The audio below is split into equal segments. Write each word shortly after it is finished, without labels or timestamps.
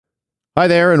Hi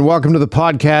there, and welcome to the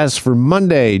podcast for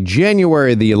Monday,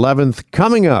 January the 11th.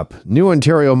 Coming up, new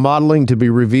Ontario modeling to be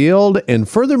revealed and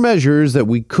further measures that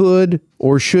we could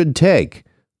or should take.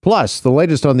 Plus, the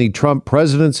latest on the Trump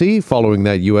presidency following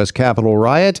that U.S. Capitol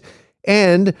riot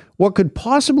and what could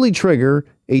possibly trigger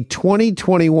a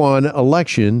 2021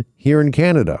 election here in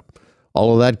Canada.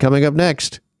 All of that coming up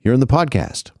next here in the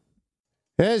podcast.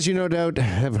 As you no doubt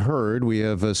have heard, we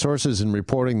have sources in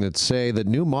reporting that say that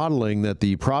new modeling that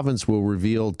the province will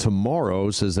reveal tomorrow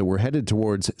says that we're headed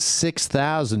towards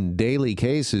 6,000 daily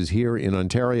cases here in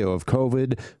Ontario of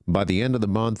COVID by the end of the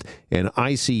month, and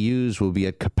ICUs will be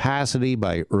at capacity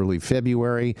by early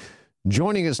February.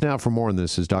 Joining us now for more on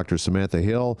this is Dr. Samantha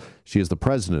Hill. She is the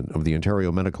president of the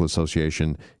Ontario Medical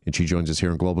Association, and she joins us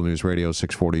here on Global News Radio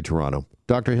 640 Toronto.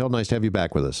 Dr. Hill, nice to have you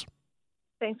back with us.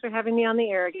 Thanks for having me on the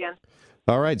air again.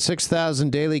 All right,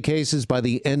 6,000 daily cases by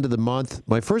the end of the month.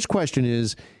 My first question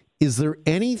is there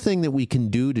anything that we can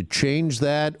do to change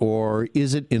that, or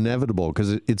is it inevitable?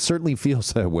 Because it certainly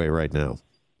feels that way right now.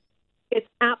 It's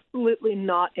absolutely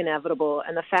not inevitable,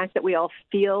 and the fact that we all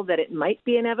feel that it might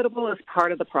be inevitable is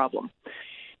part of the problem.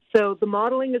 So the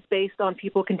modeling is based on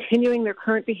people continuing their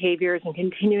current behaviors and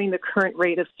continuing the current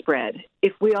rate of spread.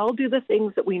 If we all do the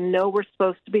things that we know we're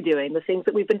supposed to be doing, the things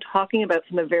that we've been talking about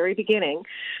from the very beginning,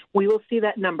 we will see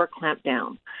that number clamp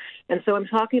down. And so I'm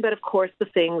talking about, of course, the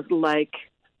things like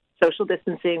social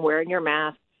distancing, wearing your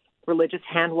mask, religious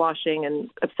hand washing, and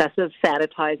obsessive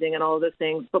sanitizing and all of those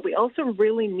things. But we also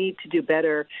really need to do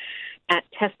better at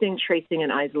testing, tracing,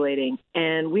 and isolating.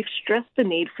 And we've stressed the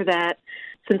need for that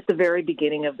since the very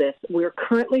beginning of this. We're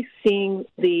currently seeing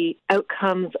the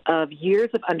outcomes of years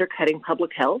of undercutting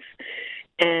public health.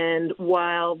 And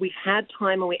while we had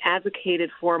time and we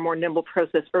advocated for a more nimble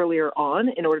process earlier on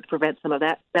in order to prevent some of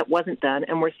that, that wasn't done,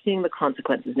 and we're seeing the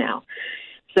consequences now.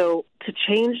 So to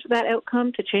change that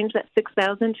outcome, to change that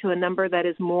 6,000 to a number that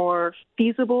is more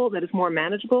feasible, that is more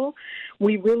manageable,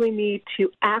 we really need to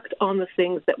act on the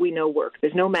things that we know work.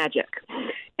 There's no magic.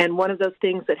 And one of those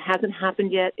things that hasn't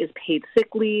happened yet is paid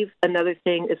sick leave. Another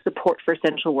thing is support for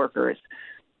essential workers.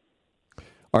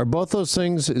 Are both those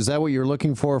things, is that what you're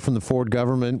looking for from the Ford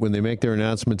government when they make their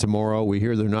announcement tomorrow? We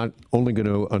hear they're not only going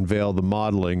to unveil the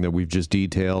modeling that we've just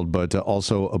detailed, but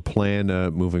also a plan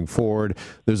moving forward.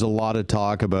 There's a lot of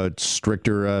talk about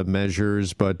stricter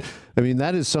measures, but I mean,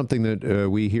 that is something that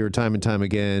we hear time and time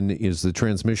again, is the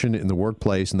transmission in the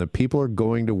workplace, and that people are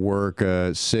going to work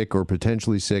sick or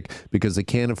potentially sick because they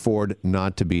can't afford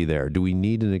not to be there. Do we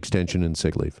need an extension in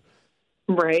sick leave?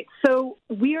 Right. So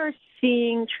we are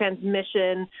seeing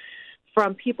transmission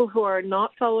from people who are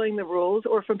not following the rules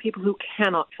or from people who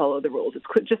cannot follow the rules.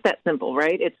 It's just that simple,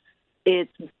 right?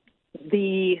 It's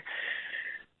the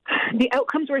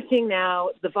outcomes we're seeing now.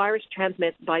 The virus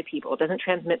transmits by people. It doesn't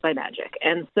transmit by magic.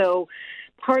 And so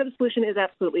part of the solution is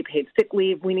absolutely paid sick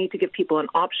leave. We need to give people an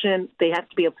option. They have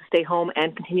to be able to stay home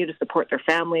and continue to support their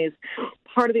families.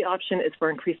 Part of the option is for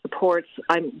increased supports.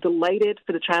 I'm delighted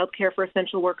for the child care for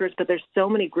essential workers, but there's so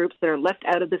many groups that are left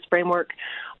out of this framework.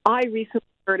 I recently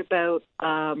heard about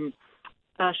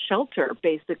a shelter,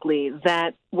 basically,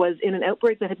 that was in an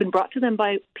outbreak that had been brought to them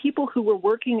by people who were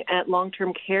working at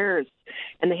long-term cares,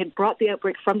 and they had brought the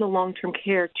outbreak from the long-term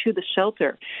care to the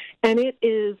shelter. And it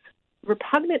is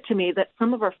repugnant to me that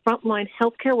some of our frontline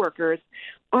healthcare workers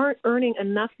aren't earning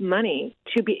enough money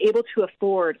to be able to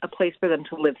afford a place for them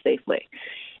to live safely.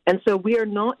 And so we are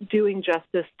not doing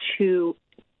justice to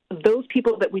those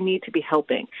people that we need to be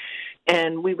helping.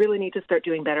 And we really need to start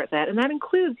doing better at that. And that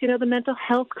includes, the mental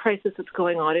health crisis that's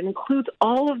going on. It includes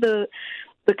all of the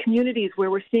communities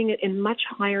where we're seeing it in much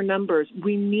higher numbers.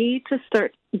 We need to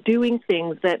start doing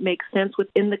things that make sense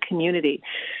within the community.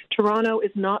 Toronto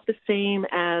is not the same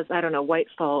as, White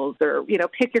Falls or,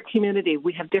 pick your community.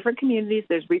 We have different communities.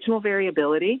 There's regional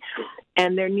variability,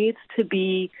 and there needs to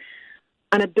be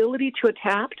an ability to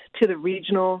adapt to the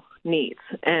regional needs.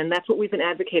 And that's what we've been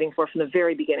advocating for from the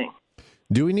very beginning.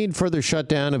 Do we need further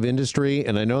shutdown of industry?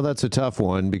 And I know that's a tough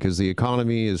one because the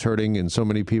economy is hurting and so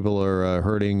many people are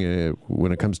hurting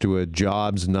when it comes to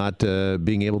jobs, not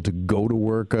being able to go to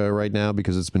work right now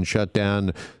because it's been shut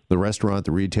down. The restaurant,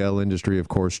 the retail industry, of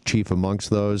course, chief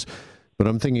amongst those. But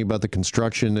I'm thinking about the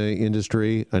construction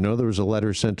industry. I know there was a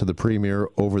letter sent to the Premier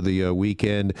over the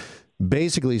weekend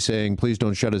basically saying, please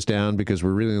don't shut us down because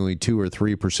we're really only 2 or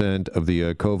 3% of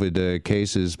the COVID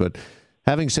cases. But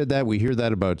having said that, we hear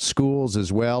that about schools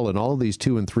as well, and all of these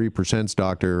 2 and 3%,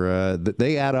 Doctor,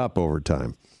 they add up over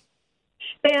time.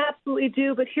 They absolutely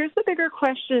do, but here's the bigger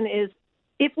question is,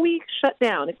 if we shut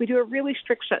down, if we do a really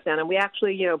strict shutdown and we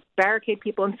actually, barricade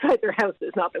people inside their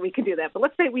houses, not that we can do that, but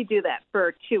let's say we do that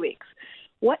for 2 weeks,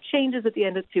 What changes at the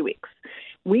end of 2 weeks?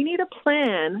 We need a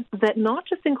plan that not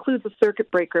just includes a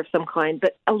circuit breaker of some kind,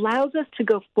 but allows us to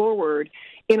go forward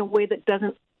in a way that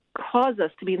doesn't cause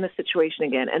us to be in this situation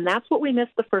again. And that's what we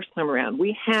missed the first time around.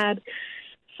 We had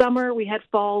summer, we had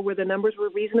fall where the numbers were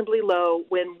reasonably low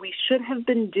when we should have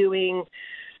been doing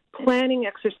planning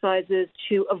exercises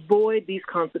to avoid these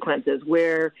consequences,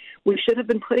 where we should have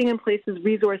been putting in place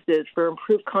resources for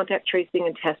improved contact tracing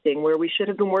and testing, where we should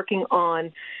have been working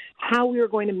on how we were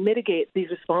going to mitigate these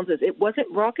responses. It wasn't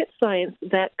rocket science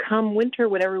that come winter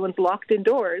when everyone's locked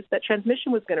indoors that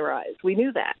transmission was going to rise. We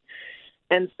knew that.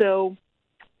 And so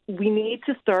we need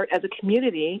to start as a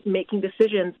community making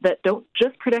decisions that don't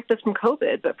just protect us from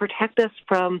COVID, but protect us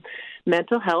from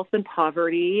mental health and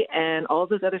poverty and all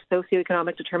those other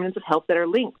socioeconomic determinants of health that are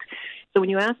linked. So when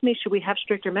you ask me, should we have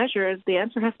stricter measures, the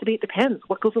answer has to be it depends.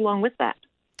 What goes along with that?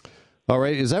 All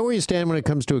right. Is that where you stand when it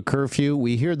comes to a curfew?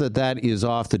 We hear that that is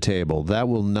off the table. That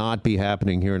will not be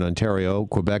happening here in Ontario.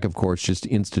 Quebec, of course, just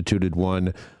instituted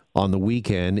one on the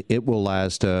weekend. It will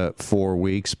last 4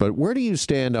 weeks. But where do you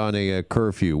stand on a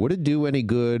curfew? Would it do any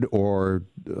good, or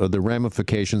the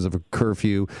ramifications of a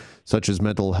curfew, such as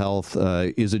mental health,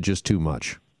 is it just too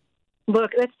much?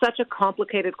 Look, it's such a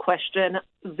complicated question.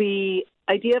 The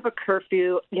idea of a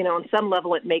curfew, on some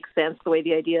level it makes sense the way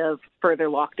the idea of further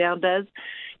lockdown does.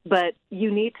 But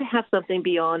you need to have something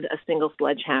beyond a single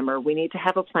sledgehammer. We need to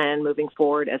have a plan moving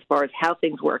forward as far as how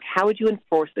things work. How would you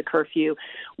enforce the curfew?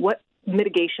 What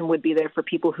mitigation would be there for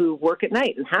people who work at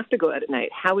night and have to go out at night?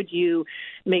 How would you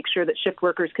make sure that shift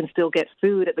workers can still get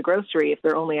food at the grocery if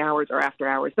their only hours are after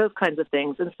hours? Those kinds of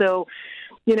things. And so,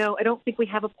 I don't think we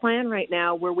have a plan right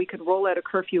now where we could roll out a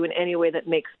curfew in any way that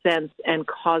makes sense and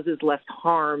causes less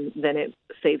harm than it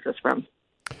saves us from.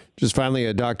 Just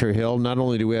finally, Dr. Hill, not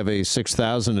only do we have a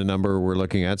 6,000 number we're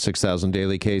looking at, 6,000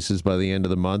 daily cases by the end of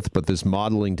the month, but this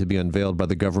modeling to be unveiled by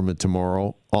the government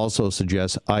tomorrow also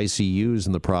suggests ICUs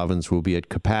in the province will be at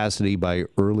capacity by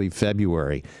early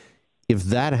February. If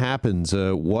that happens,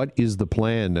 what is the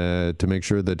plan to make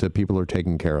sure that people are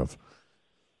taken care of?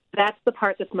 That's the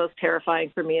part that's most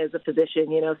terrifying for me as a physician.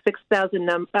 6,000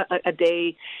 a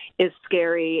day is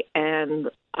scary, and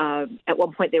at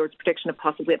one point there was a prediction of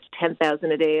possibly up to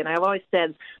 10,000 a day. And I've always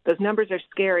said those numbers are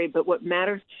scary, but what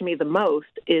matters to me the most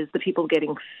is the people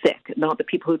getting sick, not the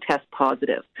people who test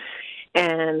positive.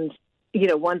 And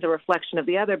one's a reflection of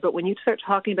the other. But when you start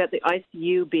talking about the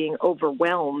ICU being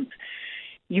overwhelmed,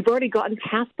 you've already gotten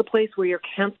past the place where you're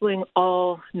canceling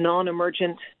all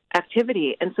non-emergent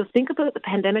activity. And so think about the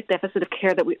pandemic deficit of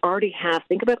care that we already have.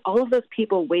 Think about all of those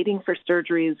people waiting for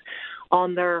surgeries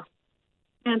on their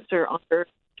cancer, on their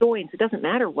joints. It doesn't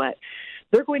matter what.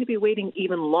 They're going to be waiting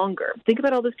even longer. Think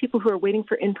about all those people who are waiting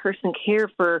for in-person care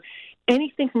for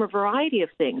anything from a variety of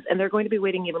things, and they're going to be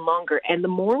waiting even longer. And the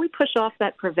more we push off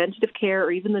that preventative care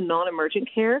or even the non-emergent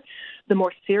care, the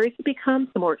more serious it becomes,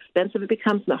 the more expensive it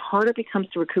becomes, and the harder it becomes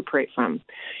to recuperate from.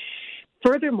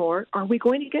 Furthermore, are we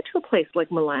going to get to a place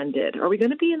like Milan did? Are we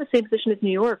going to be in the same position as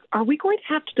New York? Are we going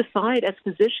to have to decide as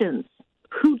physicians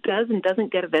who does and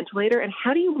doesn't get a ventilator, and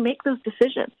how do you make those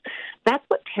decisions? That's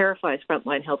what terrifies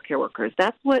frontline healthcare workers.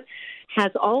 That's what has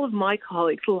all of my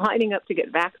colleagues lining up to get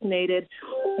vaccinated.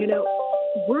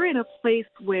 We're in a place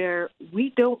where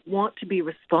we don't want to be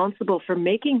responsible for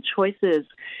making choices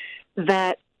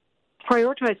that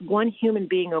prioritize one human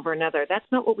being over another. That's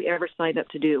not what we ever signed up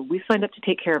to do. We signed up to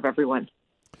take care of everyone.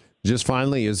 Just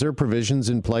finally, is there provisions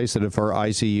in place that if our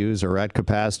ICUs are at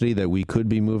capacity that we could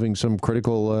be moving some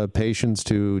critical patients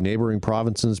to neighboring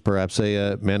provinces, perhaps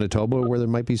say Manitoba, where there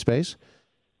might be space?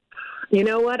 You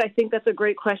know what? I think that's a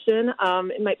great question.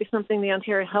 It might be something the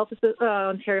Ontario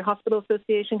Hospital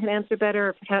Association can answer better,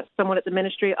 or perhaps someone at the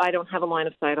ministry. I don't have a line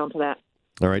of sight onto that.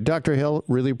 All right. Dr. Hill,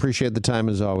 really appreciate the time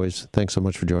as always. Thanks so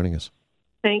much for joining us.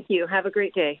 Thank you. Have a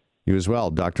great day. You as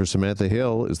well. Dr. Samantha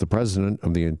Hill is the president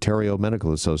of the Ontario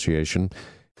Medical Association.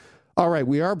 All right.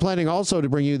 We are planning also to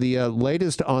bring you the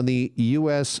latest on the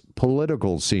U.S.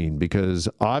 political scene, because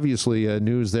obviously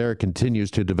news there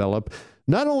continues to develop,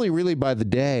 not only really by the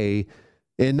day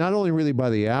and not only really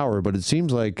by the hour, but it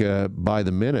seems like by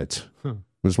the minute.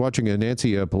 I was watching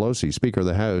Nancy Pelosi, Speaker of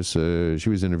the House. She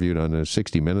was interviewed on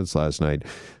 60 Minutes last night.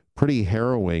 Pretty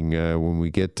harrowing when we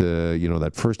get,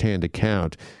 that firsthand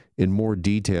account in more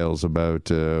details about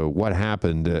what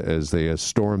happened as they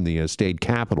stormed the state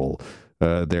capitol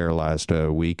there last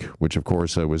week, which, of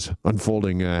course, was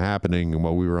happening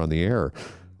while we were on the air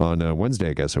on Wednesday,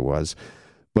 I guess it was.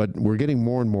 But we're getting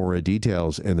more and more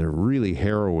details, and they're really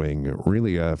harrowing,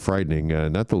 really frightening,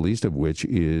 not the least of which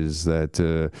is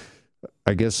that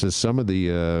I guess some of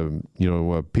the,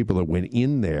 people that went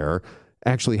in there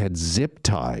actually had zip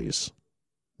ties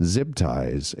zip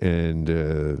ties, and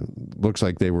looks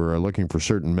like they were looking for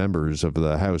certain members of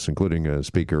the House, including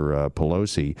Speaker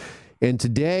Pelosi. And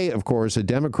today, of course, the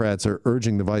Democrats are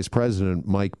urging the Vice President,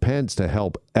 Mike Pence, to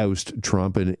help oust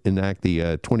Trump and enact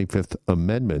the 25th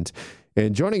Amendment.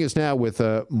 And joining us now with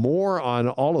more on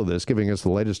all of this, giving us the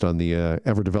latest on the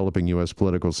ever-developing U.S.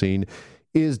 political scene,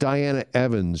 is Diana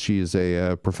Evans. She is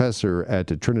a professor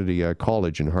at Trinity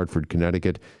College in Hartford,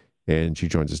 Connecticut, and she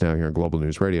joins us now here on Global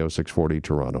News Radio, 640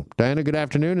 Toronto. Diana, good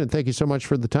afternoon, and thank you so much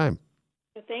for the time.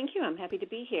 Thank you. I'm happy to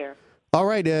be here. All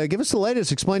right, give us the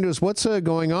latest. Explain to us what's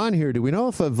going on here. Do we know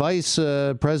if Vice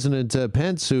President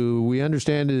Pence, who we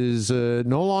understand is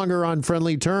no longer on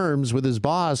friendly terms with his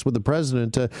boss, with the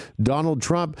president, Donald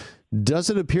Trump, does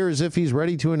it appear as if he's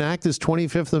ready to enact this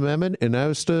 25th Amendment and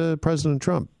oust President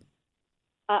Trump?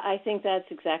 I think that's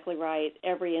exactly right.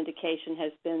 Every indication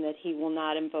has been that he will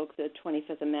not invoke the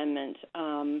 25th Amendment.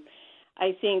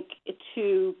 I think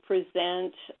to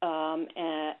present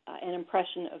an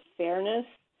impression of fairness,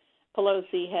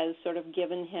 Pelosi has sort of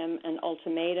given him an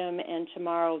ultimatum, and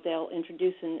tomorrow they'll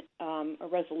introduce a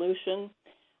resolution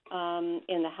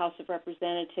in the House of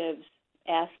Representatives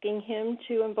asking him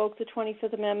to invoke the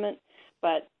 25th Amendment,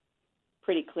 but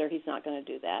pretty clear he's not going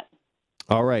to do that.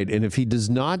 All right, and if he does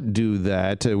not do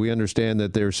that, we understand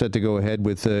that they're set to go ahead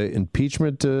with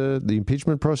impeachment, the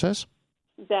impeachment process?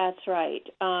 That's right.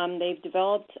 They've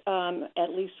developed at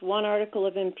least one article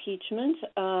of impeachment.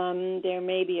 There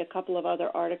may be a couple of other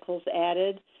articles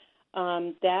added.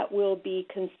 That will be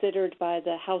considered by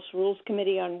the House Rules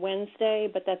Committee on Wednesday,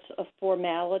 but that's a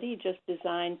formality just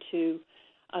designed to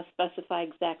specify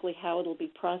exactly how it'll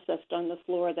be processed on the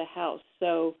floor of the House.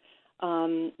 So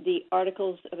the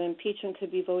articles of impeachment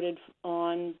could be voted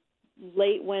on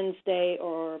late Wednesday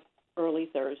or early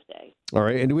Thursday. All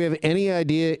right. And do we have any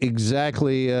idea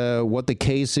exactly what the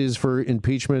case is for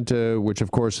impeachment, which,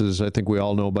 of course, is, I think we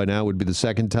all know by now, would be the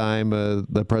second time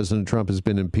that President Trump has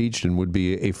been impeached and would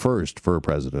be a first for a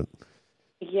president?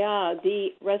 Yeah, the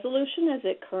resolution as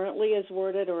it currently is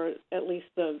worded, or at least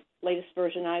the latest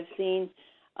version I've seen,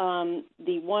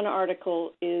 the one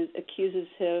article accuses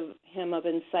him of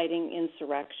inciting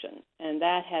insurrection, and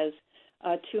that has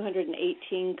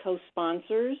 218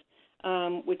 co-sponsors,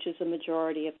 which is a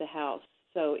majority of the House.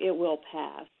 So it will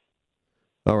pass.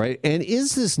 All right. And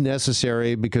is this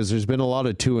necessary? Because there's been a lot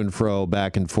of to and fro,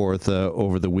 back and forth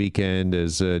over the weekend,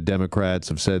 as Democrats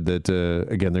have said that,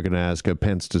 again, they're going to ask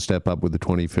Pence to step up with the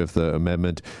 25th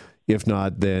Amendment. If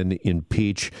not, then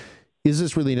impeach. Is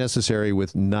this really necessary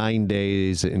with 9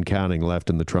 days and counting left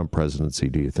in the Trump presidency,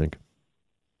 do you think?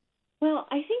 Well,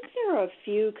 I think there are a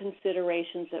few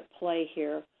considerations at play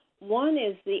here. One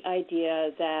is the idea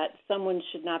that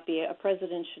a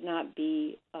president should not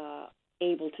be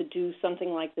able to do something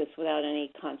like this without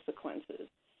any consequences.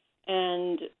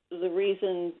 And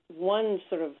one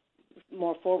sort of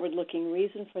more forward-looking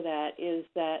reason for that is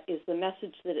the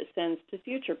message that it sends to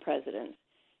future presidents.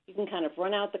 You can kind of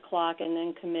run out the clock and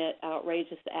then commit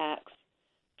outrageous acts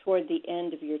toward the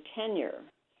end of your tenure.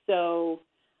 So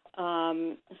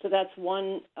that's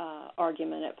one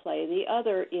argument at play. The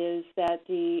other is that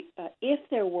if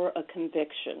there were a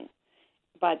conviction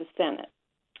by the Senate,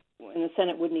 and the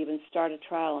Senate wouldn't even start a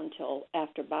trial until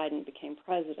after Biden became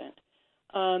president,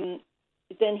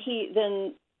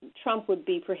 then Trump would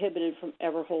be prohibited from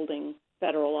ever holding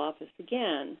federal office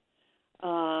again.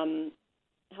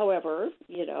 However,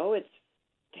 it's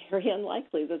very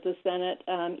unlikely that the Senate,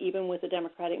 even with a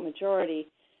Democratic majority,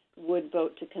 would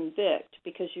vote to convict,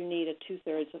 because you need a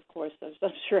two-thirds, of course, as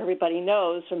I'm sure everybody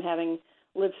knows from having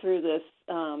lived through this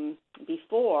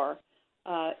before,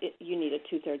 you need a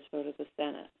two-thirds vote of the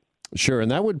Senate. Sure,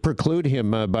 and that would preclude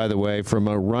him, by the way, from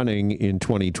running in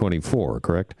 2024,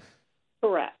 correct?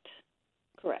 Correct.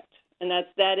 And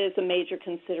that is a major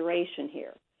consideration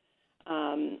here,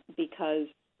 because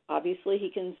obviously he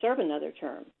can serve another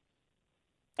term,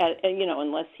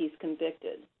 unless he's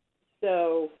convicted.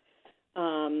 So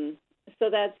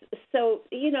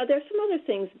there's some other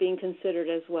things being considered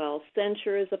as well.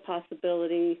 Censure is a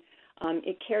possibility.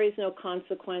 It carries no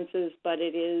consequences, but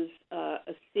it is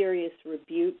a serious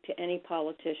rebuke to any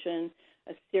politician,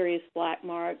 a serious black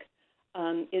mark.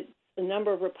 A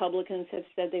number of Republicans have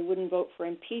said they wouldn't vote for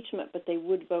impeachment, but they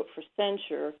would vote for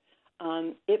censure.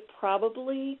 It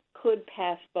probably could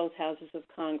pass both houses of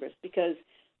Congress, because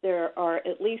there are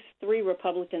at least 3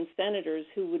 Republican senators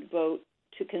who would vote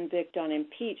to convict on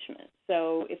impeachment.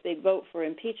 So if they vote for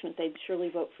impeachment, they'd surely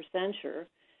vote for censure.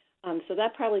 So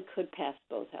that probably could pass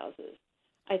both houses.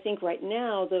 I think right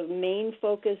now the main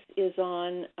focus is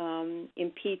on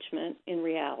impeachment in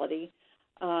reality.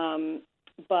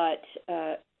 But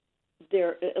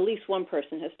at least one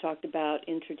person has talked about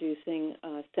introducing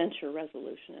a censure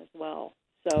resolution as well.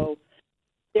 So.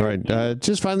 All right.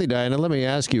 Just finally, Diana, let me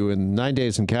ask you, in 9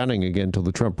 days and counting again until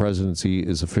the Trump presidency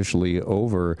is officially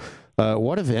over,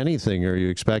 what, if anything, are you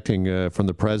expecting from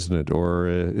the president? Or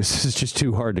is this just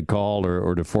too hard to call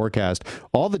or to forecast?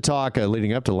 All the talk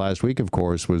leading up to last week, of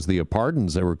course, was the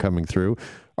pardons that were coming through.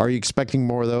 Are you expecting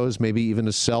more of those, maybe even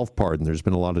a self-pardon? There's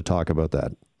been a lot of talk about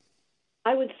that.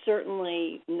 I would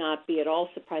certainly not be at all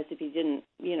surprised if he didn't,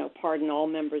 pardon all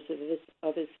members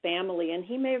of his family, and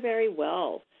he may very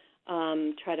well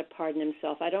try to pardon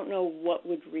himself. I don't know what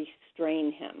would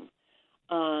restrain him,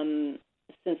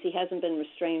 since he hasn't been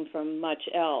restrained from much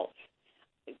else.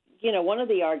 One of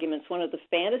the arguments, one of the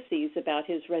fantasies about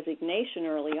his resignation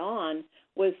early on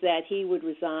was that he would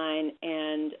resign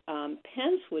and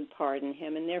Pence would pardon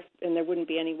him, and there wouldn't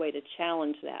be any way to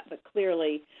challenge that. But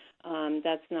clearly,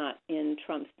 that's not in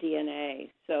Trump's DNA.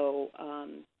 So,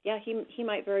 he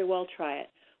might very well try it.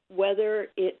 Whether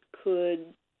it could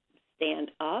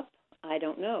stand up, I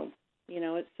don't know.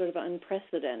 It's sort of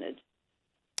unprecedented.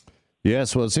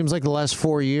 Yes, well, it seems like the last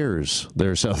 4 years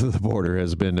there south of the border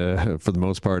has been, for the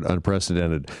most part,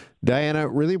 unprecedented. Diana,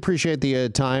 really appreciate the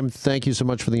time. Thank you so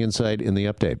much for the insight in the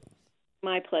update.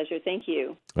 My pleasure. Thank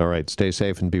you. All right. Stay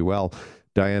safe and be well.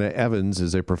 Diana Evans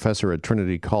is a professor at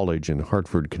Trinity College in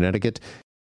Hartford, Connecticut.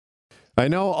 I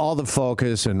know all the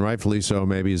focus, and rightfully so,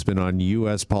 maybe, has been on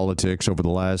U.S. politics over the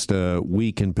last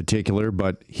week in particular.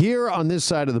 But here on this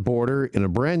side of the border, in a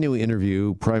brand new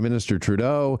interview, Prime Minister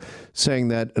Trudeau saying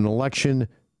that an election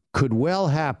could well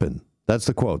happen. That's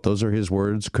the quote. Those are his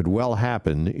words. Could well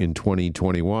happen in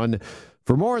 2021.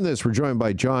 For more on this, we're joined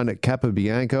by John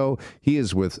Capobianco. He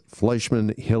is with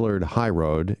Fleischman Hillard High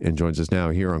Road and joins us now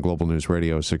here on Global News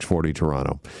Radio 640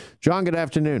 Toronto. John, good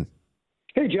afternoon.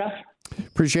 Hey, Jeff.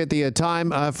 Appreciate the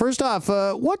time. First off,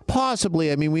 what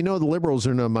possibly, we know the Liberals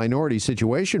are in a minority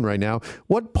situation right now.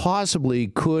 What possibly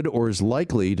could or is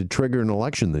likely to trigger an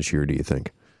election this year, do you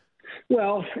think?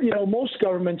 Well, most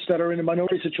governments that are in a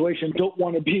minority situation don't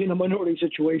want to be in a minority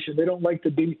situation. They don't like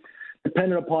to be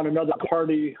dependent upon another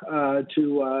party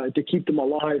to keep them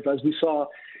alive, as we saw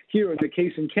here in the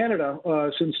case in Canada,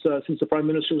 since the Prime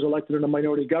Minister was elected in a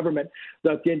minority government,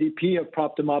 that the NDP have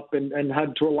propped him up and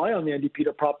had to rely on the NDP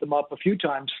to prop them up a few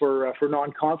times for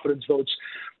non-confidence votes.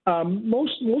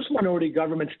 Most minority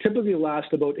governments typically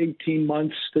last about 18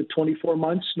 months to 24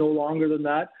 months, no longer than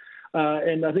that.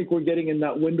 And I think we're getting in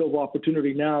that window of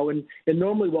opportunity now. And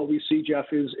normally what we see, Jeff,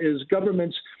 is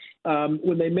governments,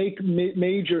 when they make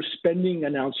major spending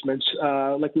announcements,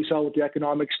 like we saw with the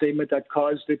economic statement that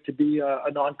caused it to be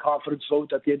a non-confidence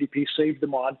vote that the NDP saved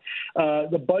them on,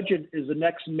 the budget is the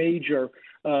next major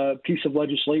piece of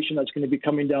legislation that's going to be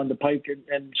coming down the pike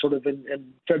and sort of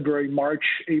in February, March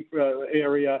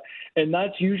area. And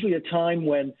that's usually a time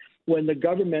when the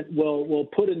government will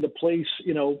put into place,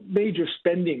 major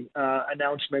spending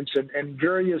announcements and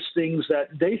various things that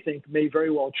they think may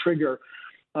very well trigger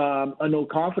a no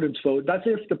confidence vote. That's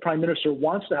if the Prime Minister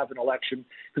wants to have an election,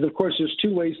 because of course there's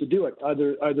two ways to do it.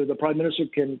 Either the Prime Minister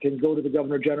can go to the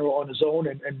Governor General on his own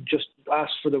and just ask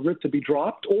for the writ to be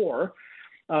dropped, or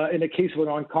in a case of a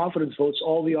non-confidence vote,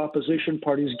 all the opposition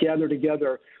parties gather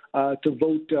together to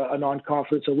vote a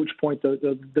non-confidence, at which point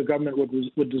the government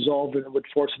would dissolve and it would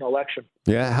force an election.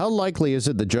 Yeah, how likely is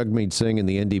it that Jagmeet Singh and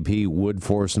the NDP would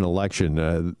force an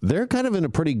election? They're kind of in a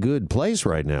pretty good place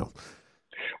right now.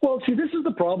 Well, see, this is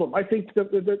the problem. I think the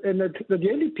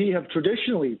NDP have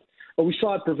traditionally, we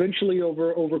saw it provincially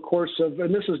over course of,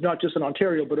 and this is not just in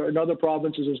Ontario, but in other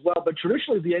provinces as well, but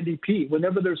traditionally the NDP,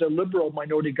 whenever there's a Liberal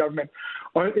minority government,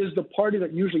 is the party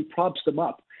that usually props them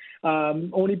up.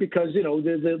 Only because,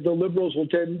 the Liberals will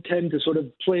tend to sort of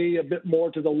play a bit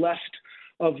more to the left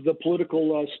of the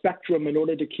political spectrum in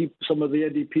order to keep some of the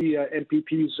NDP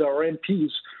MPPs or MPs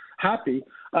happy.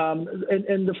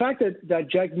 And the fact that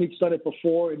Jagmeet's done it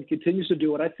before and continues to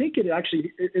do it, I think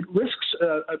it risks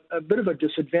a bit of a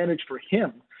disadvantage for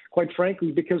him, quite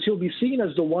frankly, because he'll be seen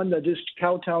as the one that is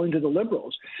kowtowing to the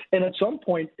Liberals. And at some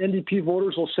point, NDP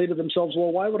voters will say to themselves,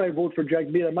 well, why would I vote for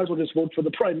Jagmeet? I might as well just vote for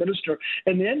the Prime Minister.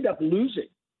 And they end up losing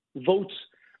votes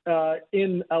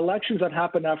in elections that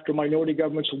happen after minority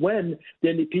governments when the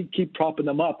NDP keep propping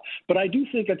them up. But I do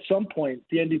think at some point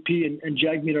the NDP and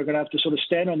Jagmeet are going to have to sort of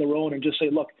stand on their own and just say,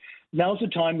 look, now's the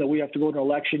time that we have to go to an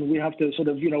election. We have to sort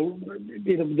of,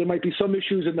 there might be some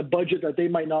issues in the budget that they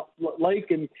might not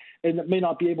like and may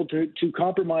not be able to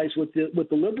compromise with the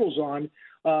Liberals on.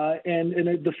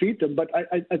 and defeat them. But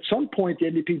at some point, the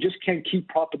NDP just can't keep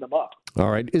propping them up. All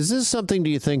right. Is this something, do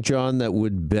you think, John, that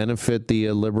would benefit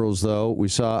the Liberals, though? We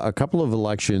saw a couple of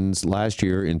elections last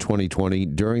year in 2020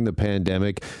 during the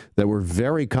pandemic that were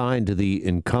very kind to the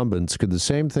incumbents. Could the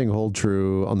same thing hold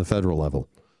true on the federal level?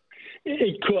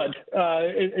 It could,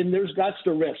 and that's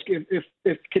the risk.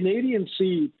 If Canadians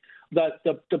see that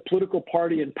the political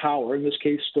party in power, in this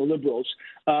case the Liberals,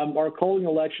 are calling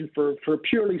election for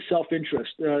purely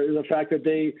self-interest, the fact that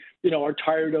they are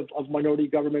tired of minority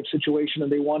government situation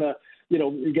and they want to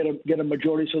get a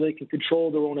majority so they can control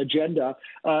their own agenda.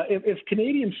 If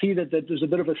Canadians see that there's a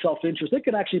bit of a self-interest, it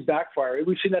can actually backfire.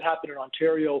 We've seen that happen in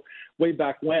Ontario way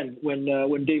back when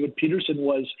David Peterson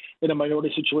was in a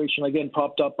minority situation, again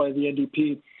propped up by the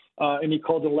NDP. And he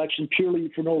called an election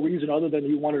purely for no reason other than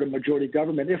he wanted a majority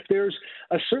government. If there's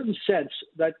a certain sense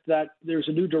that there's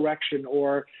a new direction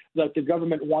or that the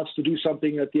government wants to do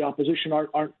something that the opposition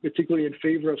aren't particularly in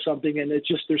favor of something, and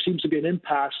there seems to be an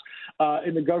impasse,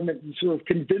 and the government sort of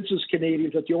convinces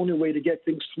Canadians that the only way to get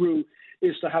things through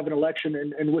is to have an election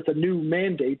and with a new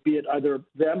mandate, be it either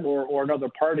them or another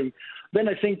party, then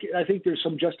I think there's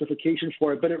some justification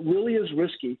for it. But it really is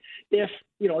risky if,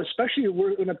 especially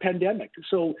we're in a pandemic.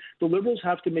 So the Liberals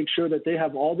have to make sure that they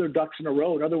have all their ducks in a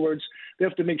row. In other words, they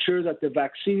have to make sure that the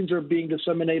vaccines are being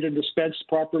disseminated and dispensed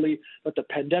properly, that the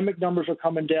pandemic numbers are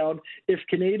coming down. If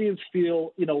Canadians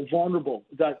feel, vulnerable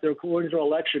that they're going to an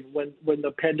election when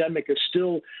the pandemic is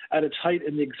still at its height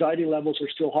and the anxiety levels are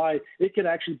still high, it can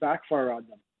actually backfire on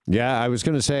them. Yeah, I was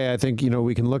going to say, I think,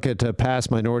 we can look at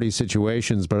past minority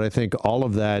situations, but I think all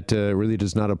of that really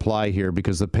does not apply here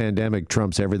because the pandemic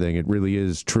trumps everything. It really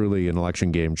is truly an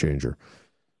election game changer.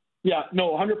 Yeah, no,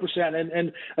 100%.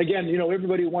 And again,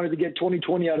 everybody wanted to get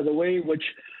 2020 out of the way, which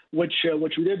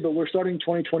we did, but we're starting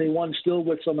 2021 still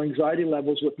with some anxiety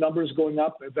levels, with numbers going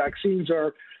up. Vaccines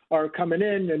are coming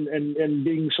in and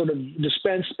being sort of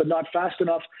dispensed, but not fast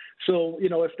enough. So,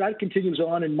 if that continues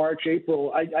on in March,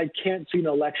 April, I can't see an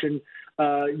election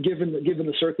given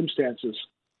the circumstances.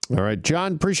 All right,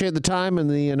 John, appreciate the time and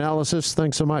the analysis.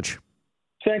 Thanks so much.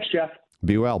 Thanks, Jeff.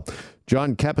 Be well.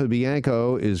 John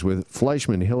Capobianco is with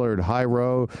Fleischman Hillard High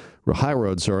Road,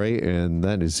 and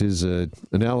that is his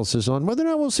analysis on whether or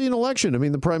not we'll see an election. I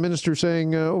mean, the Prime Minister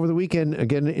saying over the weekend,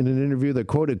 again in an interview, that,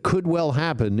 quote, it could well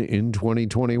happen in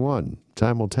 2021.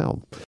 Time will tell.